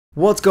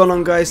What's going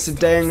on, guys?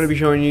 Today I'm going to be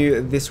showing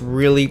you this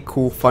really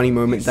cool funny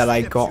moment that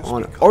I got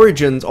on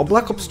Origins or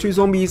Black Ops 2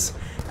 Zombies,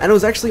 and it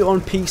was actually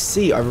on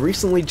PC. I've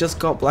recently just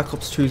got Black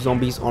Ops 2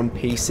 Zombies on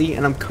PC,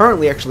 and I'm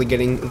currently actually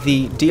getting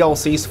the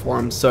DLCs for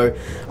them. So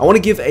I want to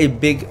give a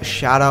big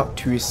shout out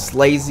to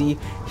Slazy.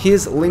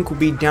 His link will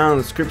be down in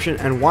the description,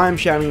 and why I'm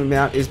shouting him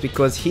out is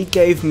because he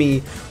gave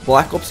me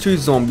Black Ops 2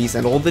 Zombies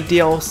and all the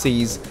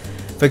DLCs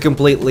for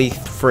completely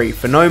free,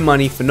 for no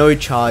money, for no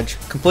charge,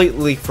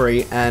 completely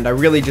free, and I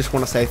really just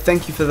want to say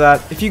thank you for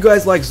that. If you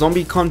guys like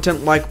zombie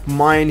content like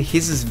mine,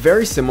 his is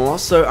very similar,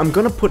 so I'm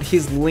gonna put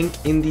his link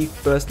in the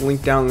first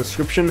link down in the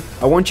description.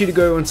 I want you to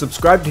go and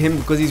subscribe to him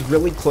because he's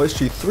really close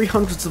to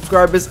 300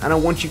 subscribers, and I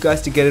want you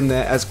guys to get him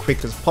there as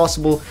quick as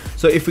possible.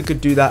 So if we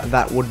could do that,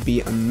 that would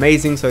be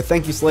amazing. So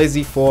thank you,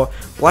 Slazy, for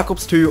Black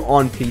Ops 2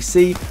 on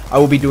PC. I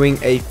will be doing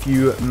a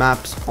few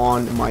maps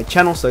on my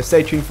channel, so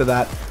stay tuned for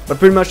that. But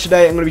pretty much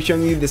today, I'm going to be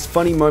showing you this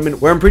funny moment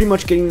where I'm pretty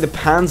much getting the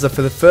Panzer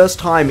for the first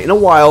time in a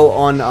while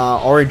on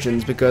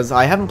Origins, because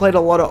I haven't played a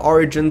lot of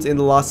Origins in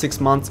the last 6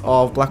 months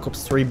of Black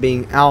Ops 3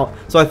 being out.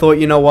 So I thought,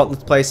 you know what,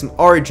 let's play some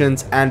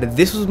Origins, and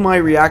this was my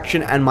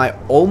reaction and my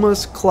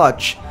almost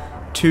clutch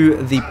to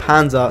the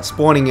Panzer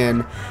spawning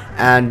in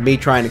and me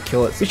trying to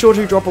kill it. Be sure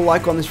to drop a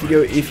like on this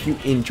video if you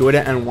enjoyed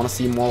it and want to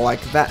see more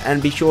like that, and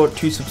be sure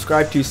to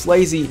subscribe to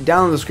Slazy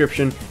down in the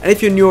description. And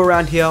if you're new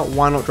around here,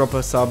 why not drop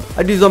a sub?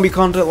 I do zombie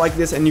content like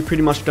this and you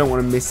pretty much don't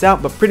want to miss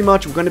out, but pretty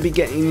much we're going to be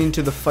getting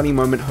into the funny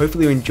moment.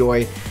 Hopefully you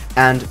enjoy,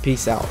 and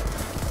peace out.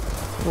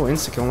 Oh,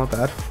 insta-kill, not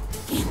bad.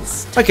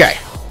 Okay,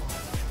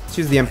 let's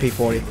use the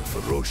MP40.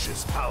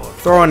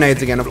 Throw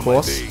nades again, of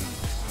course.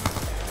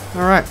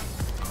 Alright,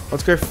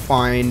 let's go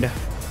find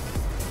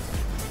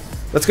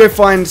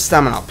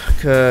stamina up,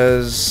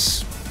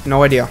 because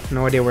no idea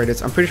where it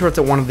is. I'm pretty sure it's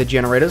at one of the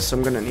generators, so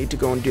I'm gonna need to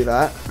go and do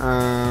that.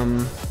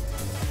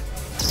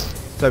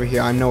 It's over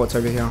here. I know it's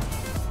over here.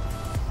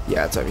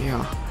 Yeah, it's over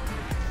here.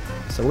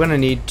 So we're gonna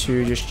need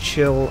to just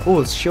chill. Oh,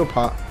 it's shield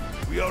part.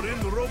 We are in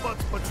the robot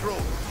patrol.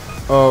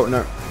 Oh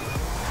no.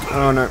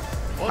 Oh no.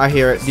 I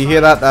hear it. Do you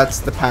hear that? That's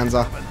the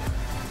Panzer.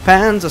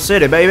 Panzer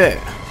City, baby.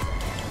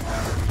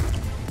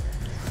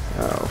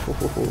 Oh, ho,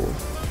 ho, ho.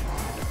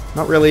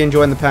 Not really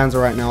enjoying the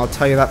Panzer right now, I'll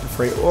tell you that for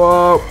free.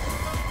 Whoa!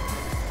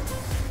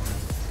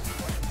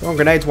 Throwing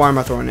grenades? Why am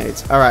I throwing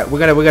nades? Alright, we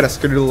gotta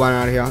skedaddle line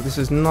out of here. This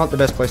is not the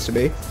best place to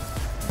be.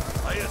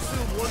 I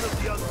assume one of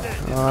the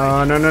undead.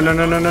 No, no, no,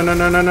 no, no, no, no,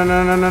 no, no, no,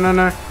 no, no, no,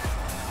 no.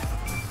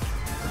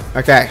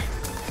 Okay.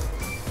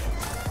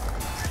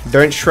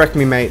 Don't Shrek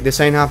me, mate. This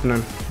ain't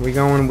happening. Where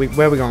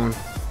are we going?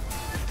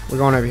 We're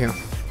going over here.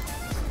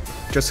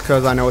 Just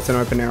because I know it's an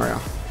open area.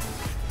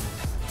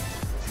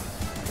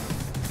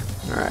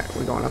 Alright,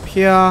 we're going up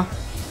here.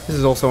 This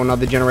is also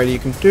another generator you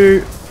can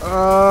do.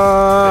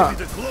 Oh,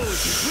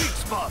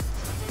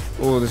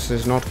 this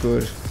is not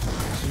good.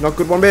 This is not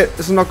good one bit.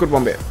 This is not good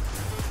one bit.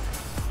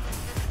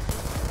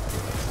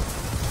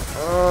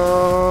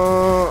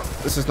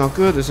 This is not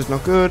good. This is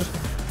not good.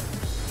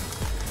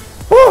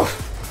 Woo!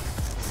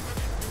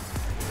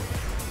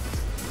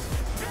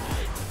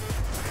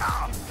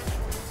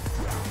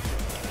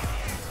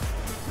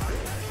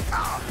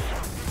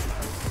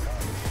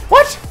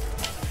 What?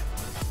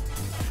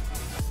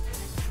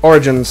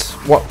 Origins.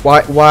 What?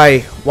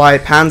 Why?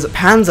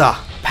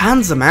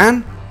 Panzer,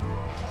 man.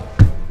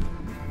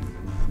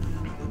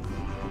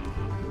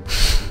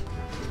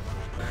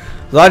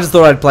 So I just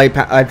thought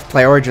I'd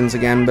play Origins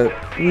again, but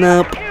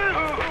nope.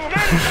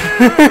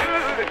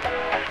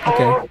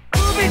 Okay.